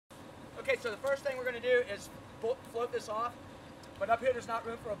Okay, so the first thing we're going to do is float this off. But up here there's not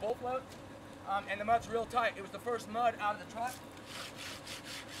room for a bolt float. And the mud's real tight. It was the first mud out of the truck.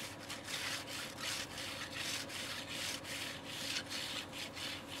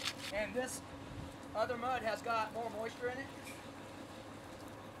 And this other mud has got more moisture in it.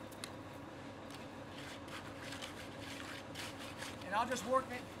 And I'll just work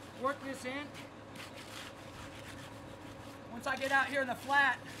this in. Once I get out here in the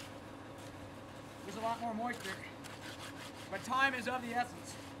flat, there's a lot more moisture. But time is of the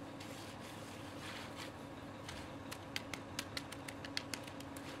essence.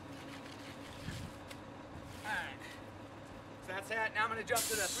 Alright. So that's that. Now I'm going to jump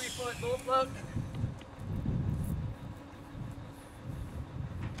to the 3-foot bull float.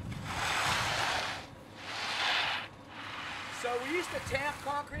 So we used to tamp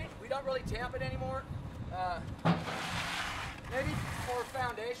concrete. We don't really tamp it anymore. Maybe for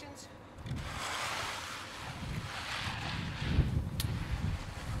foundations.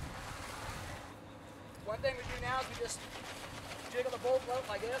 One thing we do now is we just jiggle the bowl float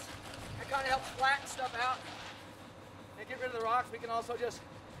like this. It kind of helps flatten stuff out and get rid of the rocks. We can also just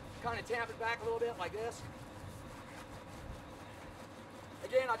kind of tamp it back a little bit like this.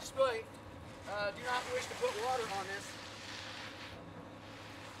 Again, I just really do not wish to put water on this.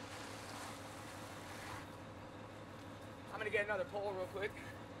 I'm going to get another pole real quick.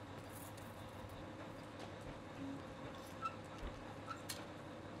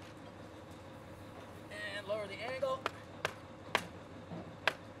 And lower the angle.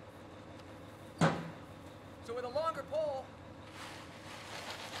 So with a longer pole,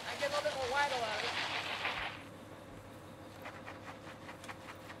 I get a little bit more waggle out of it.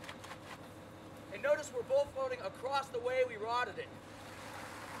 And notice we're both floating across the way we rodded it.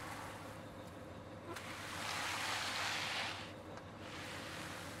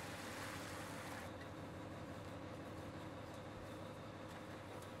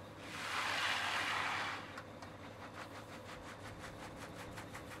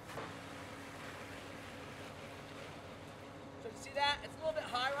 See that? It's a little bit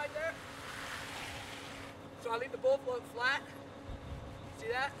high right there. So I leave the bull float flat. See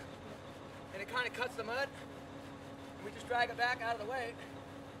that? And it kind of cuts the mud. And we just drag it back out of the way.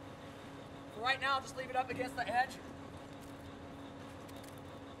 For right now, I'll just leave it up against the edge.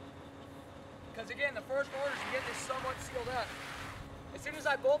 Because again, the first order is to get this somewhat sealed up. As soon as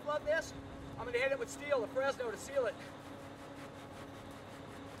I bull float this, I'm going to hit it with steel, the Fresno, to seal it.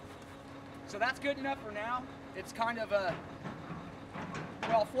 So that's good enough for now. It's kind of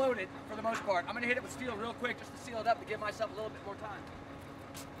well floated for the most part. I'm going to hit it with steel real quick just to seal it up to give myself a little bit more time.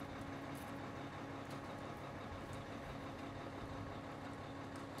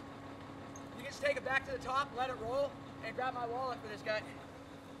 You can just take it back to the top, let it roll, and grab my wallet for this guy.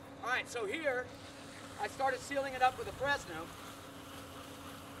 Alright, so here I started sealing it up with a Fresno.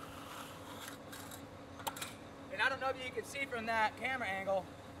 And I don't know if you can see from that camera angle,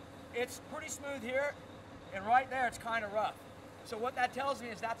 it's pretty smooth here, and right there it's kind of rough. So what that tells me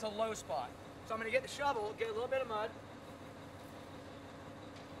is that's a low spot. So I'm going to get the shovel, get a little bit of mud,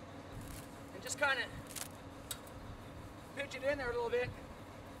 and just kind of pitch it in there a little bit.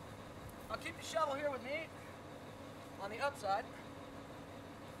 I'll keep the shovel here with me on the upside.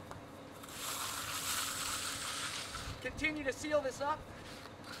 Continue to seal this up.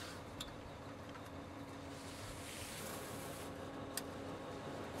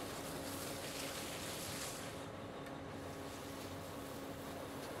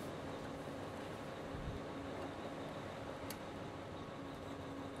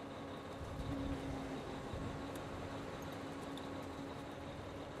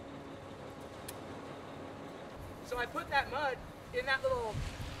 So I put that mud in that little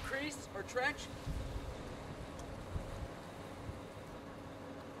crease or trench,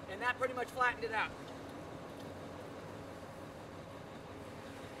 and that pretty much flattened it out.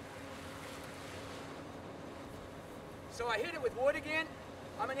 So I hit it with wood again.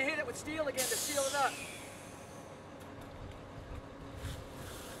 I'm going to hit it with steel again to seal it up.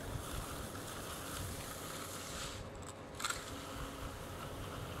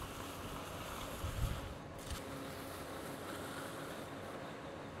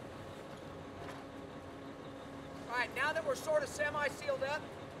 Alright, now that we're sort of semi-sealed up,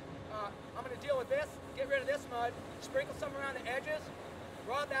 I'm going to deal with this, get rid of this mud, sprinkle some around the edges,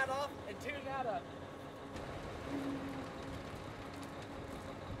 rod that off, and tune that up.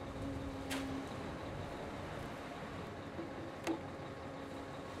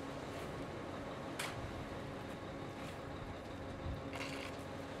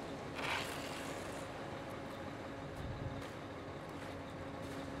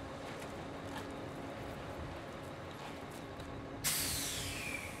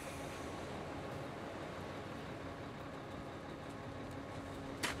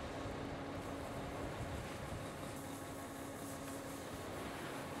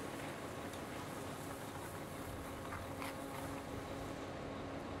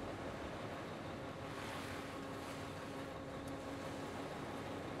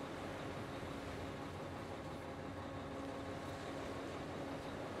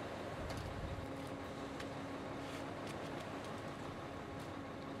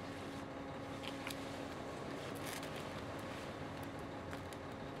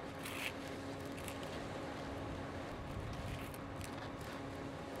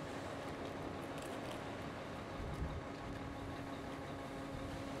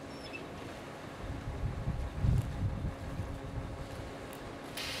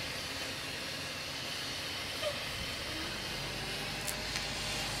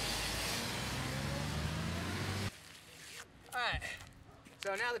 right,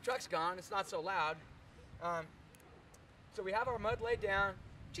 so now the truck's gone, it's not so loud. So we have our mud laid down.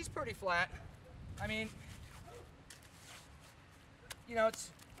 She's pretty flat. I mean, you know,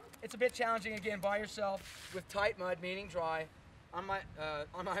 it's a bit challenging again by yourself with tight mud, meaning dry, on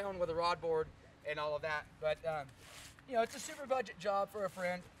my own with a rod board and all of that. But you know, it's a super budget job for a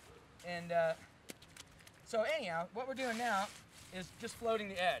friend. And so anyhow, what we're doing now is just floating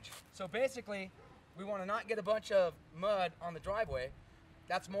the edge. So basically, we want to not get a bunch of mud on the driveway.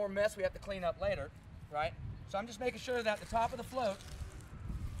 That's more mess we have to clean up later, right? So I'm just making sure that the top of the float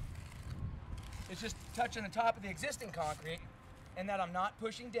is just touching the top of the existing concrete, and that I'm not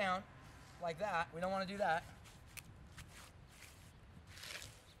pushing down like that. We don't want to do that.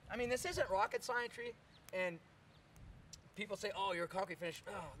 I mean, this isn't rocket science, and people say, oh, you're a concrete finish,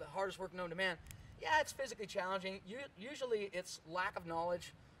 oh, the hardest work known to man. Yeah, it's physically challenging. Usually it's lack of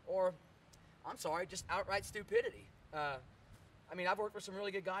knowledge, or, I'm sorry, just outright stupidity. I mean, I've worked with some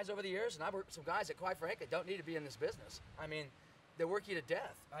really good guys over the years, and I've worked with some guys that, quite frankly, don't need to be in this business. I mean, they work you to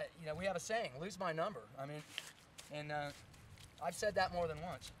death. You know, we have a saying, lose my number. I mean, and I've said that more than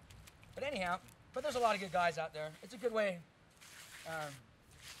once. But anyhow, there's a lot of good guys out there. It's a good way,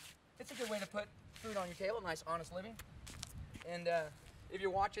 to put food on your table, nice, honest living. And if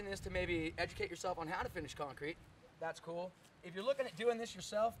you're watching this to maybe educate yourself on how to finish concrete, that's cool. If you're looking at doing this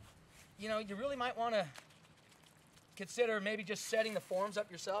yourself, you know, you really might want to consider maybe just setting the forms up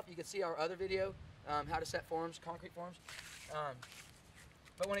yourself. You can see our other video, how to set forms, concrete forms.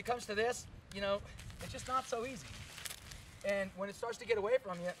 But when it comes to this, you know, it's just not so easy. And when it starts to get away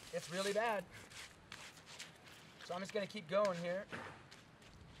from you, it's really bad. So I'm just going to keep going here.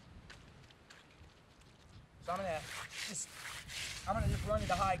 So I'm gonna just run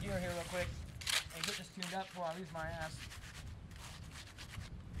into high gear here real quick and get this tuned up before I lose my ass.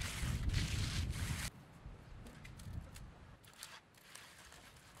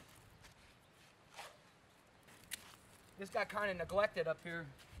 This got kind of neglected up here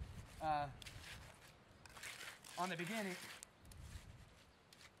on the beginning.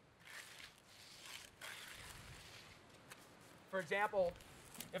 For example,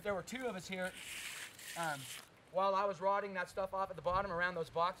 if there were two of us here, while I was rodding that stuff off at the bottom around those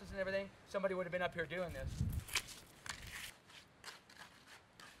boxes and everything, somebody would have been up here doing this.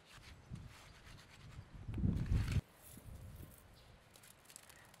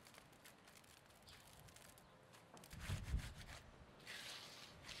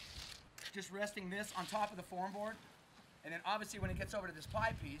 Just resting this on top of the form board, and then obviously when it gets over to this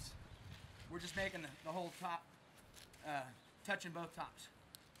pie piece, we're just making the whole top, touching both tops.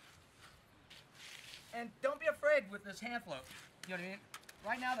 And don't be afraid with this hand float, you know what I mean?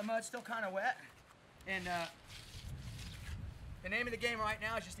 Right now the mud's still kind of wet, and the name of the game right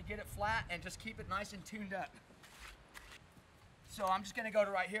now is just to get it flat and just keep it nice and tuned up. So I'm just gonna go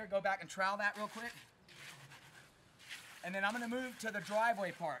to right here, go back and trowel that real quick. And then I'm gonna move to the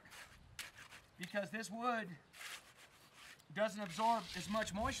driveway part, because this wood doesn't absorb as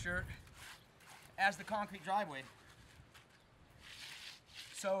much moisture as the concrete driveway.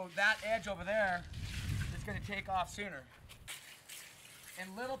 So that edge over there is going to take off sooner.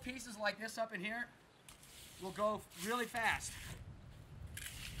 And little pieces like this up in here will go really fast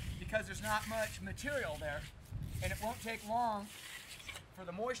because there's not much material there, and it won't take long for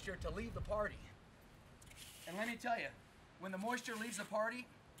the moisture to leave the party. And let me tell you, when the moisture leaves the party's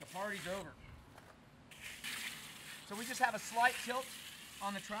over. So we just have a slight tilt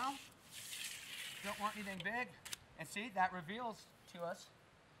on the trowel. Don't want anything big. And see, that reveals to us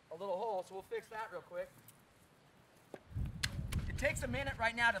a little hole, so we'll fix that real quick. It takes a minute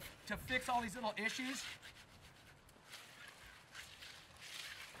right now to fix all these little issues.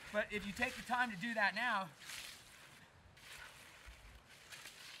 But if you take the time to do that now,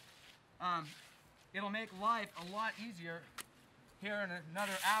 it'll make life a lot easier here in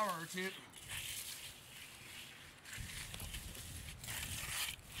another hour or two.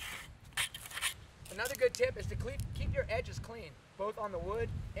 Another good tip is to keep your edges clean, both on the wood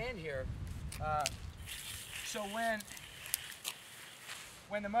and here. So when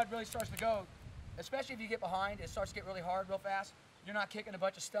the mud really starts to go, especially if you get behind, it starts to get really hard real fast, you're not kicking a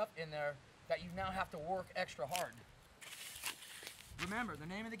bunch of stuff in there that you now have to work extra hard. Remember, the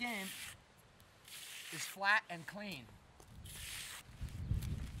name of the game is flat and clean.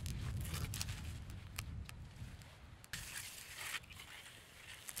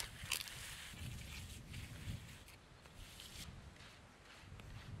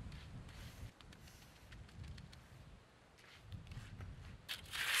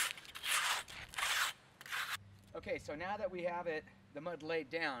 Okay, so now that we have the mud laid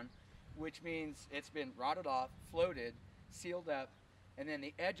down, which means it's been rotted off, floated, sealed up, and then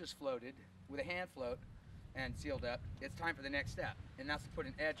the edges floated with a hand float and sealed up, it's time for the next step, and that's to put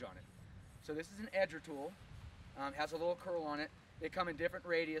an edge on it. So this is an edger tool. Has a little curl on it. They come in different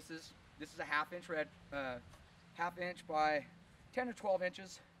radiuses. This is a half inch by 10 or 12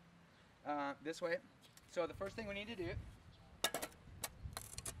 inches this way. So the first thing we need to do,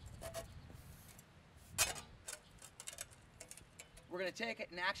 we're going to take it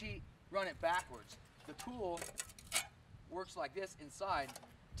and actually run it backwards. The tool works like this inside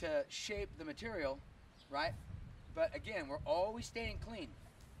to shape the material, right? But again, we're always staying clean.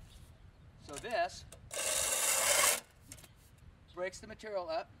 So this breaks the material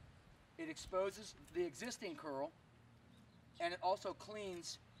up, it exposes the existing curl, and it also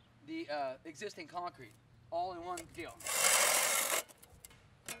cleans the existing concrete, all in one deal.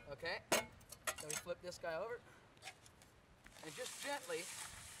 Okay, so we flip this guy over, and just gently,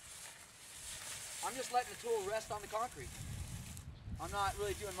 I'm just letting the tool rest on the concrete. I'm not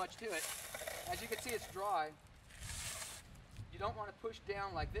really doing much to it. As you can see, it's dry. You don't want to push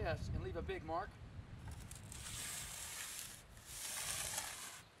down like this and leave a big mark.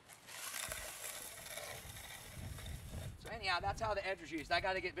 So anyhow, that's how the edger's used. I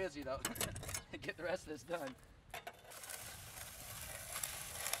got to get busy though, get the rest of this done.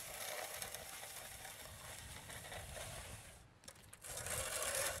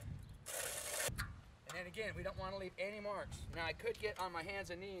 And then again, we don't want to leave any marks. Now I could get on my hands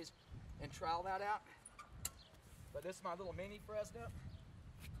and knees and trowel that out, but this is my little mini Fresno.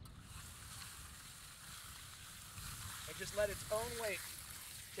 And just let its own weight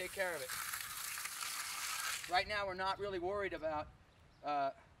take care of it. Right now we're not really worried about,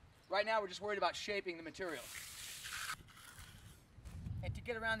 right now we're just worried about shaping the material. And to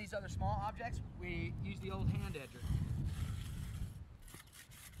get around these other small objects, we use the old hand edger.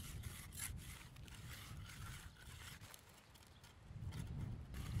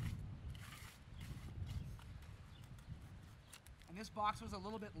 And this box was a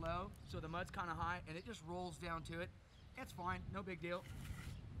little bit low, so the mud's kind of high, and it just rolls down to it. It's fine, no big deal.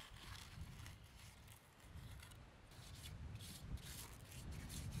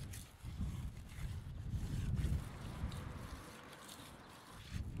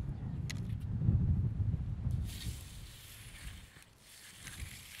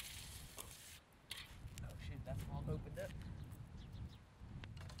 Oh shoot, that's all opened up.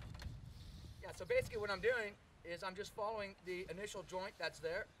 Yeah, so basically what I'm doing is I'm just following the initial joint that's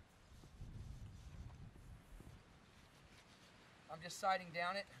there. I'm just sighting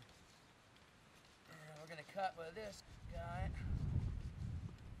down it. And we're gonna cut with this guy.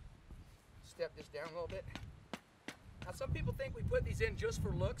 Step this down a little bit. Now some people think we put these in just for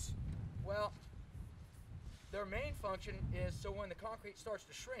looks. Well, their main function is so when the concrete starts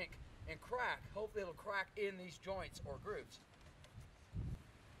to shrink and crack, hopefully it'll crack in these joints or grooves.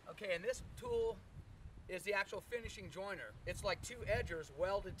 Okay, and this tool is the actual finishing joiner. It's like two edgers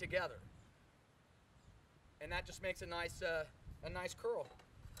welded together. And that just makes a nice curl.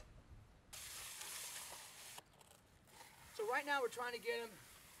 So right now we're trying to get them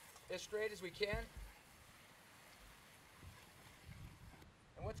as straight as we can.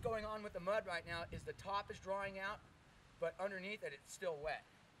 And what's going on with the mud right now is the top is drying out, but underneath it, it's still wet.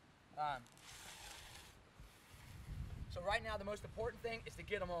 So right now the most important thing is to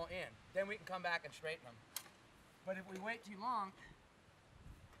get them all in. Then we can come back and straighten them. But if we wait too long,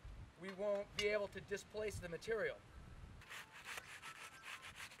 we won't be able to displace the material.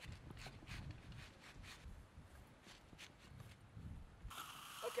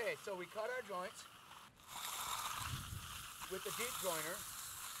 Okay, so we cut our joints with the deep joiner,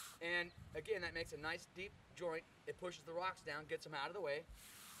 and again that makes a nice deep joint. It pushes the rocks down, gets them out of the way,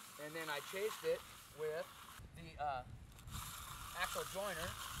 and then I chased it with the actual joiner,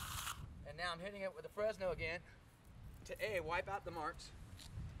 and now I'm hitting it with the Fresno again to A, wipe out the marks,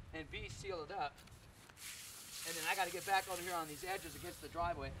 and B, seal it up. And then I got to get back over here on these edges against the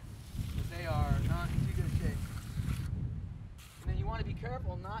driveway because they are not in too good a shape. And then you want to be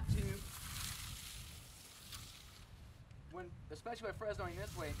careful not to, especially with Fresnoing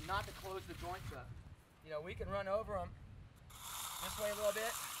this way, not to close the joints up. You know, we can run over them this way a little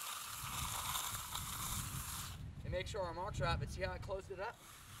bit and make sure our marks are out, but see how I closed it up?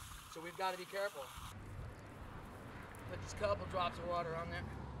 So we've got to be careful. Put just a couple drops of water on there.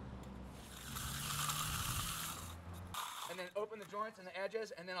 And then open the joints and the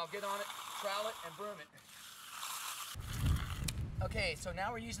edges, and then I'll get on it, trowel it, and broom it. Okay, so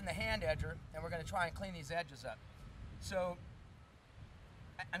now we're using the hand edger, and we're going to try and clean these edges up. So,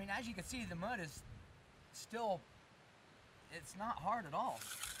 I mean, as you can see, the mud is still, it's not hard at all.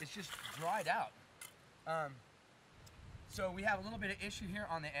 It's just dried out. So we have a little bit of issue here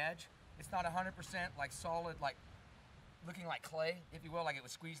on the edge. It's not 100% like solid, like looking like clay, if you will, like it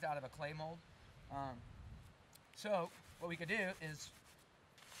was squeezed out of a clay mold. So what we could do is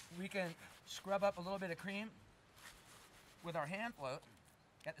we can scrub up a little bit of cream with our hand float.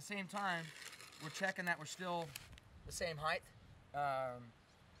 At the same time, we're checking that we're still the same height.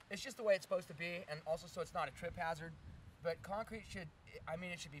 It's just the way it's supposed to be, and also so it's not a trip hazard. But concrete should,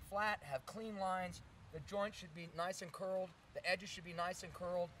 it should be flat, have clean lines. The joints should be nice and curled. The edges should be nice and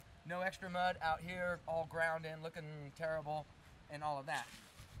curled. No extra mud out here, all ground in, looking terrible, and all of that.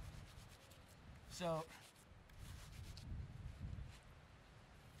 So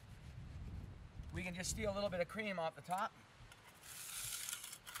we can just steal a little bit of cream off the top.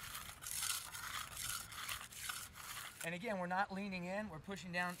 And again, we're not leaning in, we're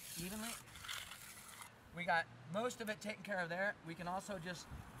pushing down evenly. We got most of it taken care of there. We can also just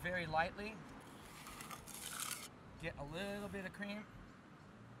very lightly get a little bit of cream.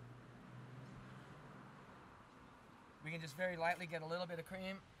 We can just very lightly get a little bit of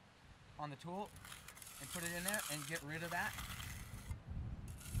cream on the tool and put it in there and get rid of that.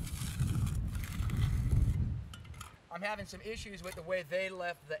 I'm having some issues with the way they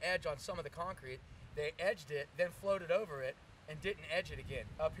left the edge on some of the concrete. They edged it, then floated over it, and didn't edge it again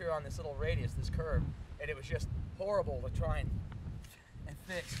up here on this little radius, this curve. And it was just horrible to try and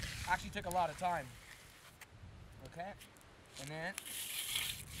fix. Actually took a lot of time. Okay, and then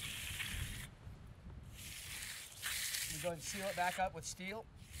we go ahead and seal it back up with steel.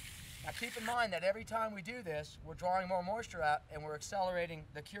 Now keep in mind that every time we do this, we're drawing more moisture out and we're accelerating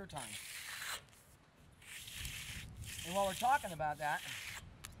the cure time. And while we're talking about that,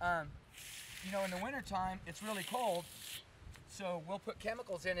 in the winter time, it's really cold, so we'll put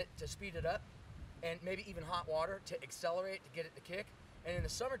chemicals in it to speed it up, and maybe even hot water to accelerate, to get it to kick. And in the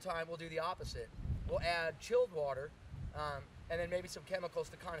summertime, we'll do the opposite. We'll add chilled water, and then maybe some chemicals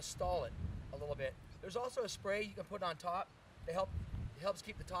to kind of stall it a little bit. There's also a spray you can put on top to helps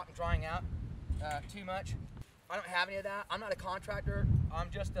keep the top from drying out too much. I don't have any of that. I'm not a contractor. I'm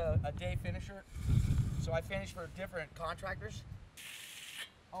just a day finisher. So I finish for different contractors.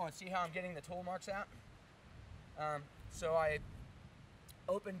 Oh, and see how I'm getting the tool marks out? So I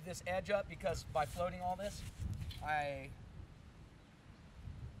opened this edge up because by floating all this, I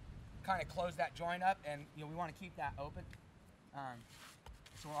kind of closed that joint up, and we want to keep that open.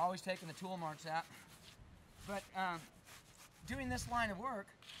 So we're always taking the tool marks out. But doing this line of work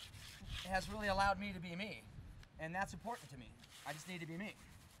has really allowed me to be me, and that's important to me. I just need to be me.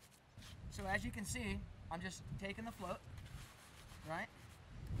 So as you can see, I'm just taking the float, right?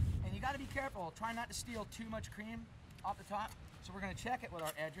 And you got to be careful. Try not to steal too much cream off the top. So we're going to check it with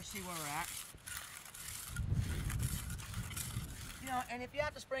our edger, see where we're at. And if you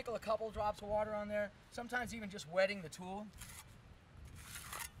have to sprinkle a couple drops of water on there, sometimes even just wetting the tool.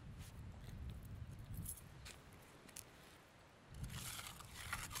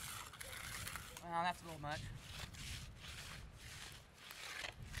 Well, that's a little much.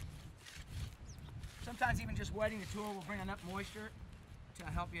 Sometimes even just wetting the tool will bring enough moisture to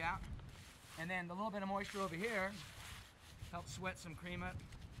help you out. And then the little bit of moisture over here helps sweat some cream up.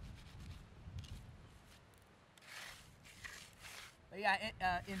 But yeah,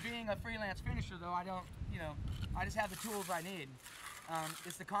 in being a freelance finisher though, I don't, I just have the tools I need.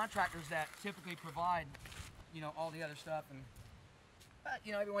 It's the contractors that typically provide, all the other stuff. But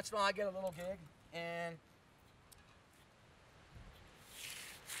every once in a while I get a little gig, and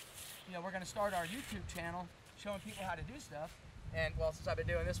we're going to start our YouTube channel showing people how to do stuff. And well, since I've been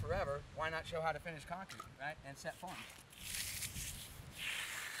doing this forever, why not show how to finish concrete, right? And set form.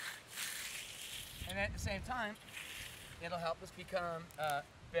 And at the same time, it'll help us become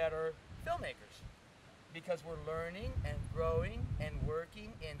better filmmakers, because we're learning and growing and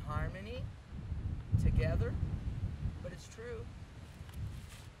working in harmony together. But it's true.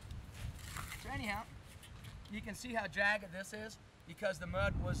 So anyhow, you can see how jagged this is because the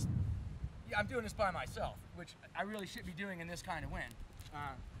mud was, I'm doing this by myself, which I really should be doing in this kind of wind.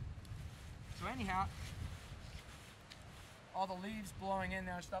 So anyhow, all the leaves blowing in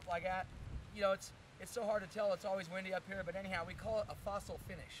there and stuff like that, it's so hard to tell. It's always windy up here, but anyhow, we call it a fossil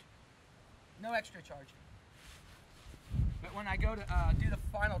finish. No extra charge. But when I go to do the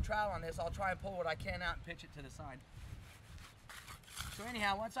final trowel on this, I'll try and pull what I can out and pitch it to the side. So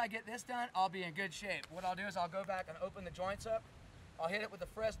anyhow, once I get this done, I'll be in good shape. What I'll do is I'll go back and open the joints up. I'll hit it with the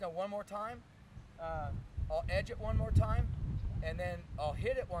Fresno one more time. I'll edge it one more time, and then I'll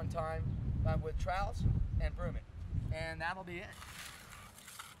hit it one time with trowels and broom it. And that'll be it.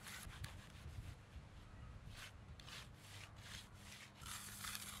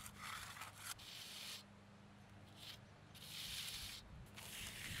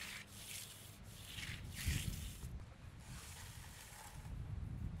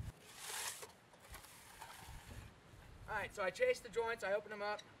 Alright, so I chased the joints, I opened them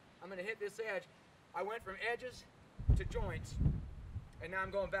up. I'm going to hit this edge. I went from edges to joints, and now I'm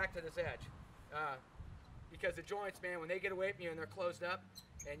going back to this edge. Because the joints, man, when they get away from you and they're closed up,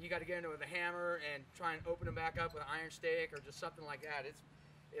 and you got to get into it with a hammer and try and open them back up with an iron stake or just something like that,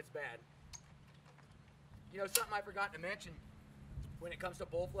 it's bad. You know, something I forgot to mention when it comes to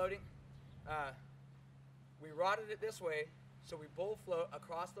bull floating, we rodded it this way, so we bull float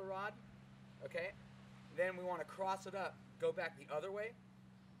across the rod, okay? Then we want to cross it up, go back the other way,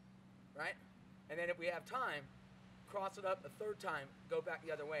 right? And then if we have time, cross it up a third time, go back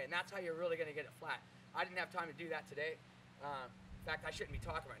the other way, and that's how you're really going to get it flat. I didn't have time to do that today. In fact, I shouldn't be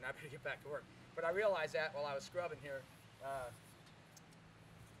talking right now. I better get back to work. But I realized that while I was scrubbing here,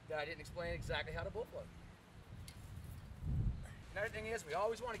 that I didn't explain exactly how to bull float. Another thing is, we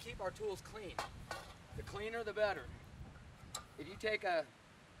always want to keep our tools clean. The cleaner, the better. If you take a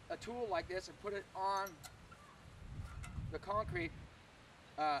tool like this and put it on the concrete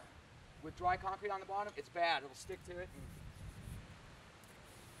with dry concrete on the bottom, it's bad. It'll stick to it.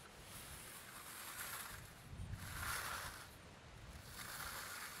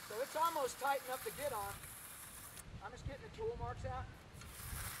 So it's almost tight enough to get on. I'm just getting the tool marks out.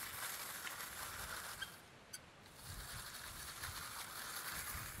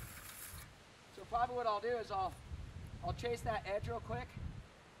 So probably what I'll do is I'll chase that edge real quick,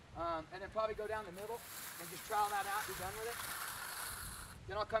 and then probably go down the middle and just trowel that out, be done with it.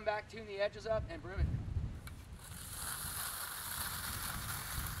 Then I'll come back, tune the edges up, and broom it.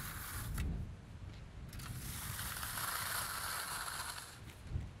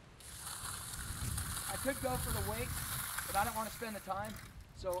 I could go for the weight, but I don't want to spend the time,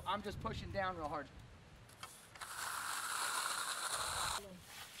 so I'm just pushing down real hard.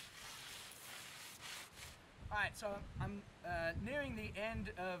 Alright, so I'm nearing the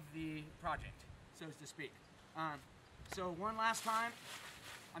end of the project, so to speak. So one last time,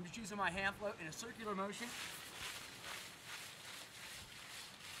 I'm just using my hand float in a circular motion.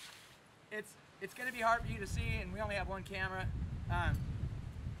 It's going to be hard for you to see, and we only have one camera,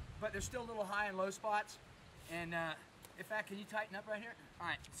 but there's still little high and low spots. And in fact, can you tighten up right here?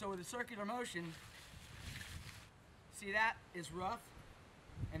 Alright, so with a circular motion, see that is rough,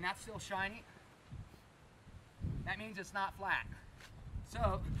 and that's still shiny. That means it's not flat.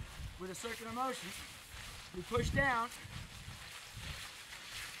 So, with a circular motion, we push down,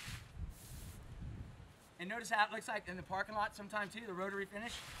 and notice how it looks like in the parking lot sometimes too, the rotary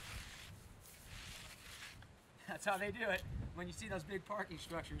finish. That's how they do it when you see those big parking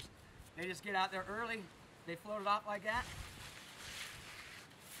structures. They just get out there early, they float it off like that,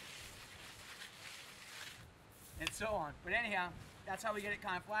 and so on. But anyhow, that's how we get it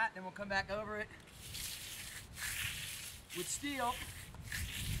kind of flat. Then we'll come back over it with steel.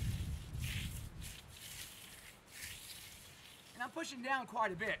 And I'm pushing down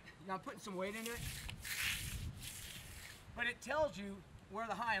quite a bit. You know, I'm putting some weight into it. But it tells you where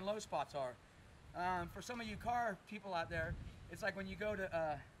the high and low spots are. For some of you car people out there, it's like when you go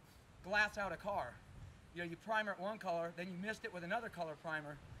to glass out a car. You know, you primer it one color, then you mist it with another color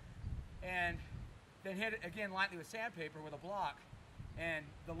primer, and then hit it again lightly with sandpaper with a block. And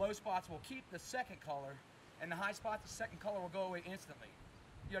the low spots will keep the second color, and the high spots, the second color will go away instantly.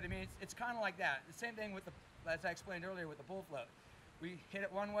 You know what I mean? It's kind of like that. The same thing with the, as I explained earlier with the bull float. We hit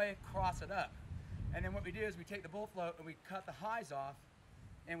it one way, cross it up. And then what we do is we take the bull float and we cut the highs off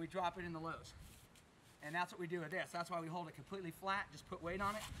and we drop it in the lows. And that's what we do with this. That's why we hold it completely flat, just put weight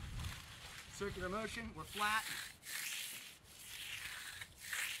on it. Circular motion, we're flat.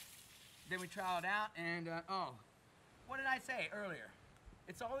 Then we trowel it out and, oh, what did I say earlier?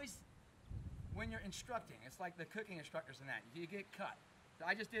 It's always, when you're instructing, it's like the cooking instructors and that, you get cut. So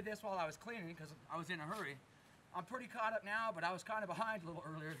I just did this while I was cleaning because I was in a hurry. I'm pretty caught up now, but I was kind of behind a little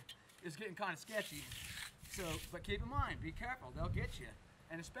earlier. It was getting kind of sketchy. So, but keep in mind, be careful, they'll get you.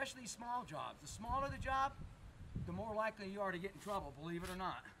 And especially small jobs. The smaller the job, the more likely you are to get in trouble, believe it or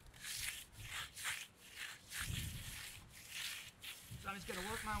not. So I'm just gonna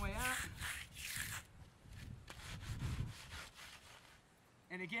work my way out.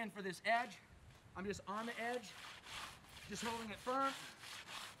 And again, for this edge, I'm just on the edge, just holding it firm,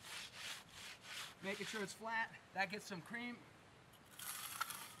 making sure it's flat. That gets some cream.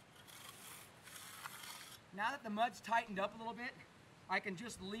 Now that the mud's tightened up a little bit, I can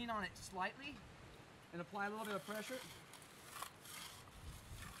just lean on it slightly and apply a little bit of pressure,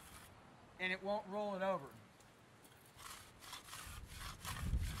 and it won't roll it over.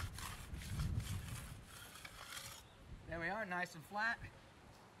 There we are, nice and flat.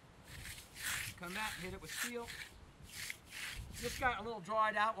 Come back, hit it with steel. This got a little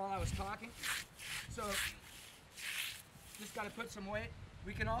dried out while I was talking. So just got to put some weight.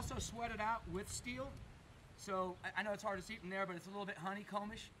 We can also sweat it out with steel. So I know it's hard to see from there, but it's a little bit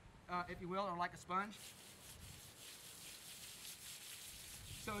honeycombish, if you will, or like a sponge.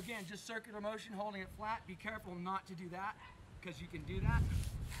 So again, just circular motion, holding it flat. Be careful not to do that, because you can do that,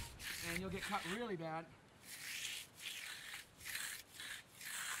 and you'll get cut really bad.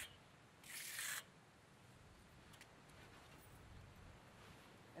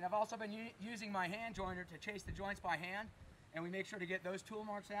 And I've also been using my hand joiner to chase the joints by hand, and we make sure to get those tool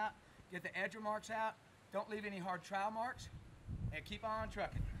marks out, get the edger marks out, don't leave any hard trowel marks, and keep on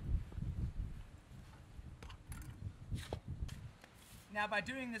trucking. Now by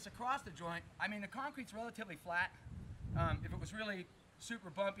doing this across the joint, I mean the concrete's relatively flat. If it was really super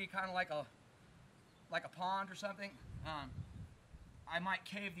bumpy, kind of like a pond or something, I might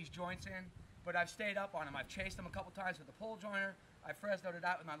cave these joints in, but I've stayed up on them. I've chased them a couple times with the pole joiner. I Fresnoed it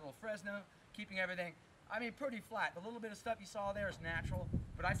out with my little Fresno, keeping everything, I mean, pretty flat. The little bit of stuff you saw there is natural,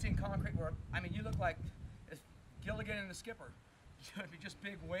 but I've seen concrete where, I mean, you look like Gilligan and the Skipper. It'd be just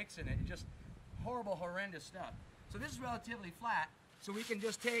big wakes in it, just horrible, horrendous stuff. So this is relatively flat, so we can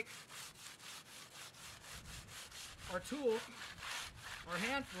just take our tool, our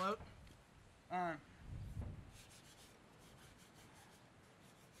hand float,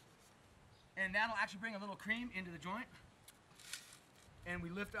 and that'll actually bring a little cream into the joint. And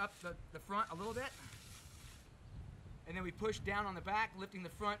we lift up the front a little bit, and then we push down on the back, lifting the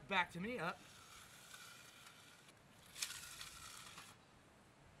front back to me up.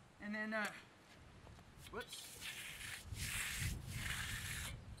 And then, whoops.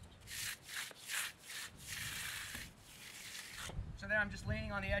 So there I'm just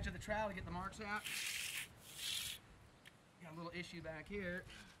leaning on the edge of the trowel to get the marks out. Got a little issue back here.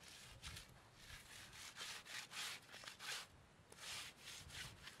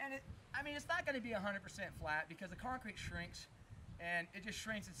 And I mean, it's not going to be 100% flat because the concrete shrinks, and it just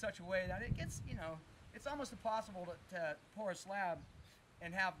shrinks in such a way that it gets, you know, it's almost impossible to pour a slab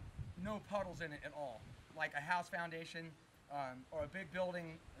and have no puddles in it at all. Like a house foundation, or a big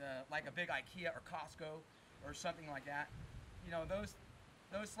building, like a big IKEA or Costco or something like that. You know, those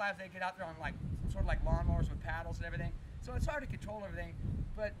slabs, they get out there on like, sort of like lawnmowers with paddles and everything. So it's hard to control everything,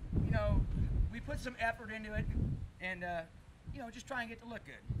 but, you know, we put some effort into it, and, you know, just try and get to look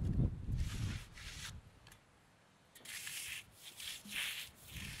good.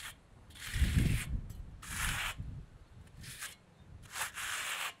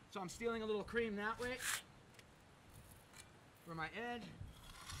 So I'm stealing a little cream that way for my edge.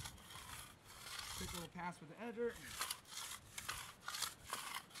 Quick little pass with the edger.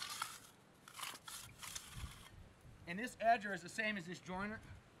 And this edger is the same as this joiner,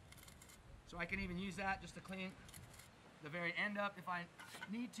 so I can even use that just to clean the very end up if I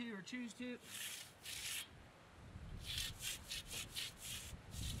need to or choose to.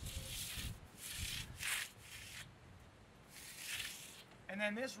 And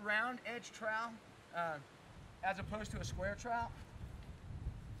then this round edge trowel, as opposed to a square trowel,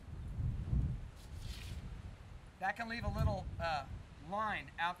 that can leave a little line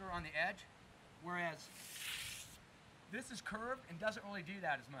out there on the edge, whereas this is curved and doesn't really do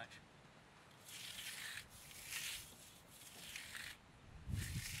that as much.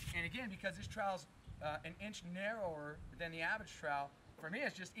 And again, because this trowel's an inch narrower than the average trowel, for me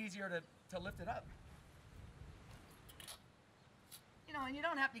it's just easier to lift it up. You know, and you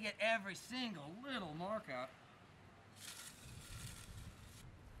don't have to get every single little mark out.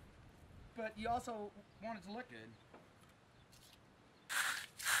 But you also want it to look good.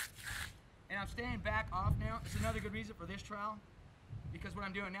 And I'm staying back off now. It's another good reason for this trowel, because what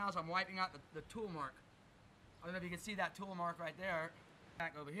I'm doing now is I'm wiping out the tool mark. I don't know if you can see that tool mark right there.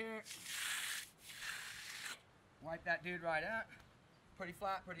 Back over here. Wipe that dude right out. Pretty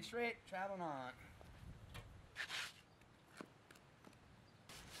flat, pretty straight, traveling on.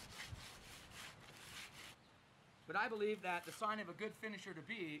 But I believe that the sign of a good finisher to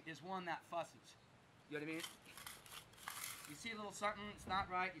be is one that fusses. You know what I mean? You see a little something, it's not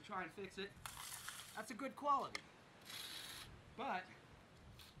right, you try and fix it. That's a good quality. But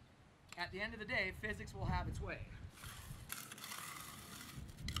at the end of the day, physics will have its way.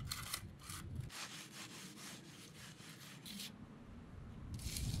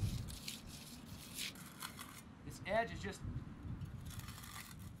 This edge is just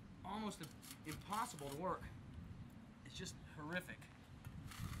almost impossible to work. It's just horrific.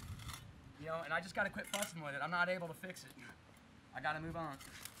 You know, and I just got to quit fussing with it. I'm not able to fix it. I got to move on.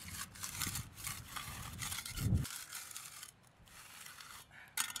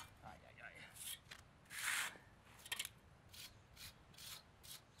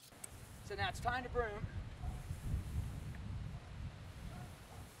 So now it's time to broom.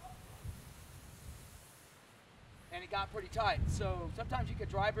 got pretty tight. So sometimes you could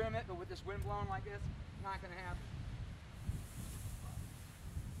dry broom it, but with this wind blowing like this, it's not going to happen.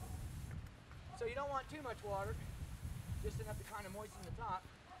 So you don't want too much water, just enough to kind of moisten the top.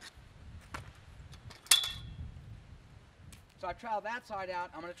 So I've troweled that side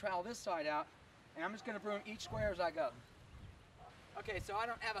out, I'm going to trowel this side out, and I'm just going to broom each square as I go. Okay, so I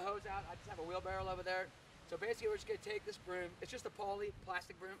don't have a hose out, I just have a wheelbarrow over there. So basically we're just going to take this broom, it's just a poly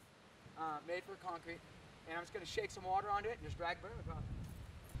plastic broom, made for concrete, and I'm just going to shake some water onto it and just drag broom across.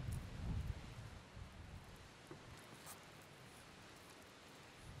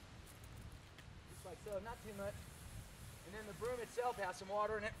 Just like so, not too much. And then the broom itself has some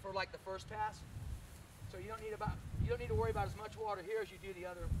water in it for like the first pass. So you don't need to worry about as much water here as you do the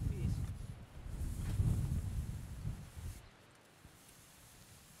other piece.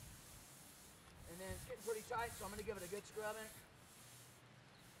 And then it's getting pretty tight, so I'm going to give it a good scrubbing.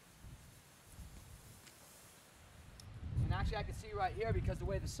 And actually I can see right here, because the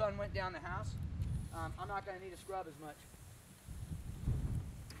way the sun went down the house, I'm not going to need to scrub as much.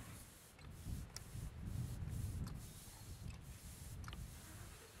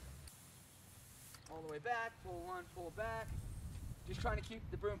 All the way back, pull one, pull back. Just trying to keep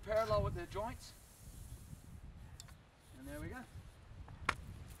the broom parallel with the joints. And there we go.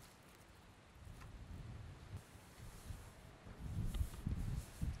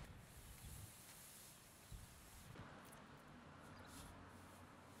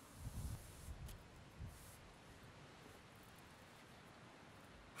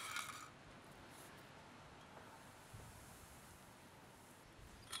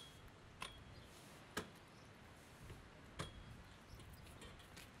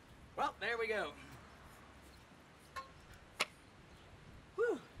 Well, there we go. Whew.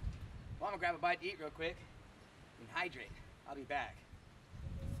 Well, I'm gonna grab a bite to eat real quick and hydrate. I'll be back.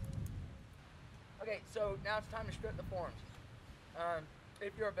 Okay, so now it's time to strip the forms.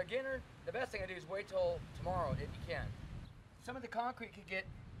 If you're a beginner, the best thing to do is wait till tomorrow if you can. Some of the concrete could get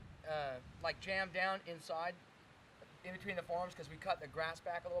like jammed down inside, in between the forms, because we cut the grass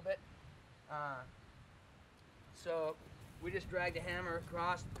back a little bit. So we just drag the hammer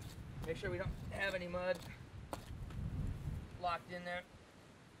across. Make sure we don't have any mud locked in there,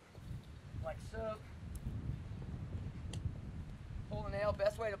 like so. Pull the nail.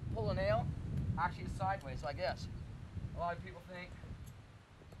 Best way to pull a nail actually is sideways, like this. A lot of people think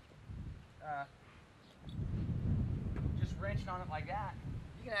just wrenching on it like that.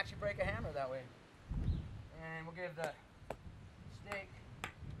 You can actually break a hammer that way. And we'll give the stake a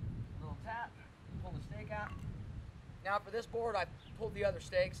little tap, pull the stake out. Now for this board, I pulled the other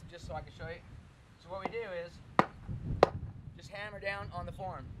stakes just so I can show you. So what we do is just hammer down on the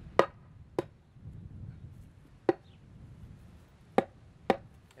form.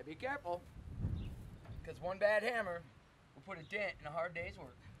 And be careful, because one bad hammer will put a dent in a hard day's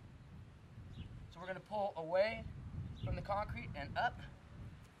work. So we're going to pull away from the concrete and up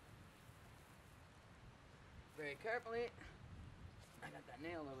very carefully. I got that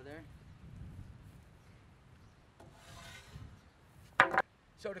nail over there.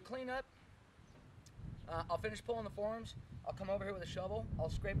 So to clean up, I'll finish pulling the forms. I'll come over here with a shovel. I'll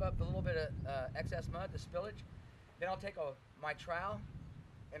scrape up the little bit of excess mud, the spillage. Then I'll take my trowel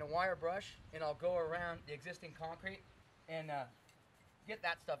and a wire brush, and I'll go around the existing concrete and get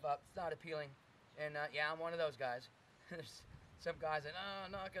that stuff up. It's not appealing. And yeah, I'm one of those guys. There's some guys that,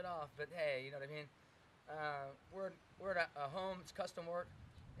 oh, knock it off. But hey, you know what I mean? We're at a home, it's custom work.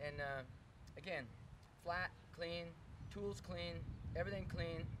 And again, flat, clean, tools clean, everything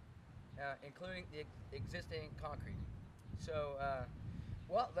clean, including the existing concrete. So,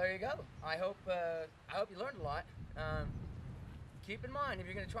 well, there you go. I hope you learned a lot. Keep in mind, if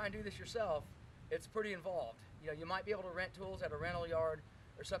you're going to try and do this yourself, it's pretty involved. You know, you might be able to rent tools at a rental yard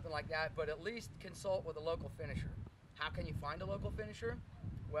or something like that, but at least consult with a local finisher. How can you find a local finisher?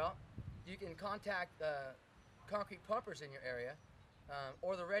 Well, you can contact concrete pumpers in your area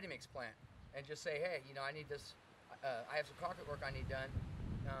or the ready mix plant and just say, hey, you know, I need this. I have some concrete work I need done.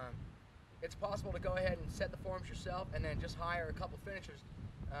 It's possible to go ahead and set the forms yourself and then just hire a couple finishers.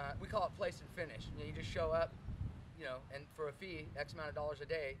 We call it place and finish. You know, you just show up, you know, and for a fee, X amount of dollars a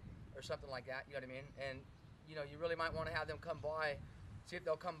day or something like that, you know what I mean? And, you know, you really might want to have them come by, see if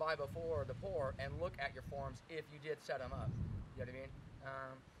they'll come by before the pour and look at your forms if you did set them up, you know what I mean?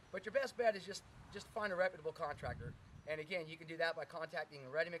 But your best bet is just find a reputable contractor. And again, you can do that by contacting a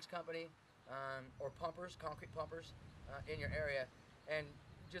ready mix company, or pumpers, concrete pumpers in your area, and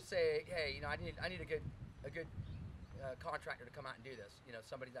just say, hey, you know, I need a good contractor to come out and do this. You know,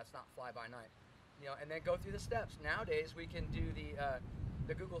 somebody that's not fly by night. You know, and then go through the steps. Nowadays, we can do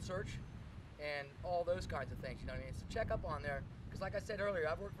the Google search and all those kinds of things, you know what I mean? So check up on there, because like I said earlier,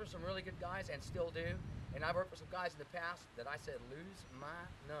 I've worked for some really good guys and still do, and I've worked for some guys in the past that I said lose my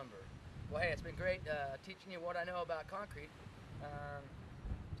number. Well, hey, it's been great teaching you what I know about concrete.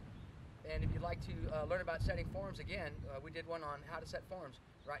 And if you'd like to learn about setting forms again, we did one on how to set forms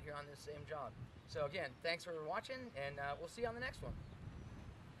right here on this same job. So again, thanks for watching, and we'll see you on the next one.